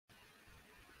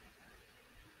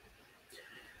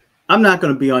I'm not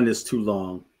going to be on this too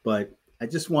long, but I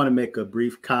just want to make a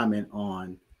brief comment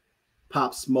on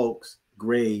Pop Smoke's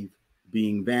grave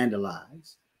being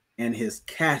vandalized and his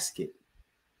casket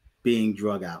being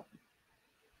drug out.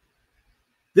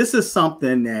 This is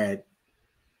something that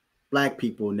Black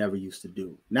people never used to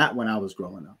do, not when I was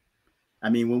growing up. I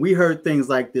mean, when we heard things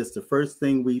like this, the first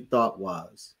thing we thought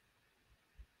was,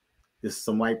 this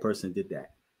some white person did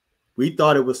that. We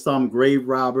thought it was some grave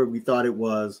robber. We thought it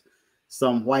was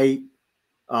some white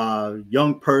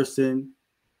young person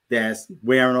that's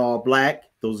wearing all black,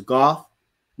 those goth.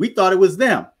 We thought it was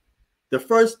them. The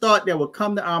first thought that would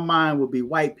come to our mind would be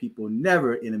white people.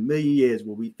 Never in a million years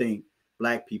would we think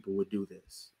Black people would do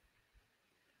this.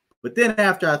 But then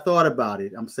after I thought about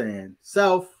it, I'm saying,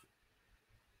 self,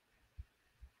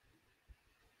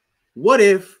 what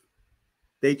if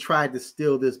they tried to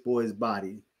steal this boy's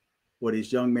body or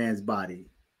this young man's body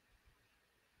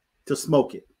to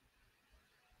smoke it?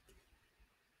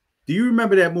 Do you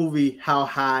remember that movie, How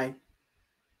High,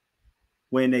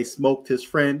 when they smoked his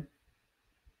friend?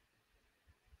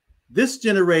 This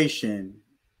generation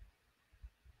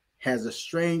has a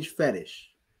strange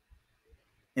fetish.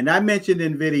 And I mentioned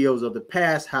in videos of the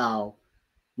past how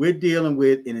we're dealing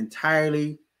with an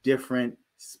entirely different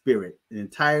spirit, an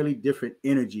entirely different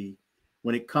energy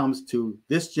when it comes to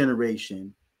this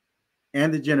generation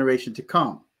and the generation to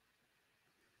come.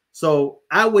 So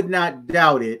I would not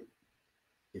doubt it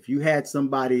if you had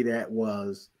somebody that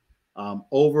was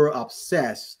over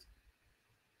obsessed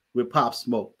with Pop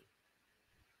Smoke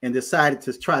and decided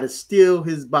to try to steal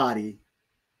his body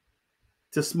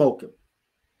to smoke him.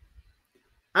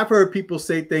 I've heard people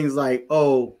say things like,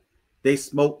 oh, they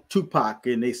smoked Tupac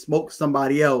and they smoked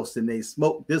somebody else and they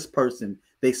smoked this person.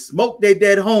 They smoked their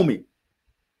dead homie.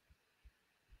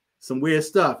 Some weird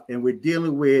stuff. And we're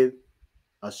dealing with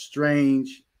a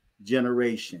strange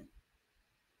generation.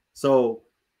 So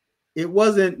it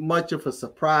wasn't much of a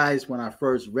surprise when I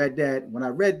first read that. When I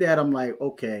read that, I'm like,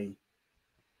 okay,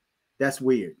 that's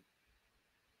weird.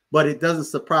 But it doesn't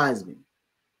surprise me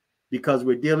because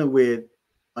we're dealing with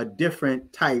a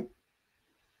different type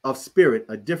of spirit,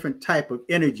 a different type of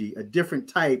energy, a different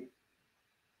type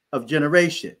of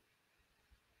generation.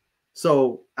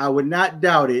 So I would not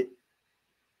doubt it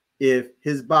if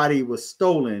his body was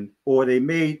stolen or they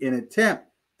made an attempt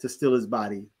to steal his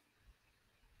body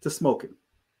to smoke him.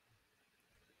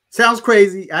 Sounds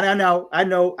crazy. I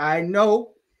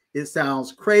know. It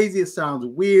sounds crazy. It sounds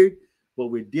weird, but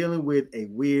we're dealing with a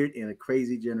weird and a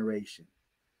crazy generation.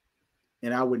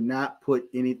 And I would not put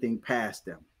anything past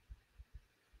them.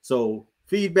 So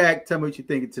feedback, tell me what you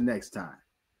think until next time.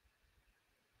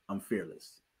 I'm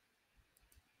fearless.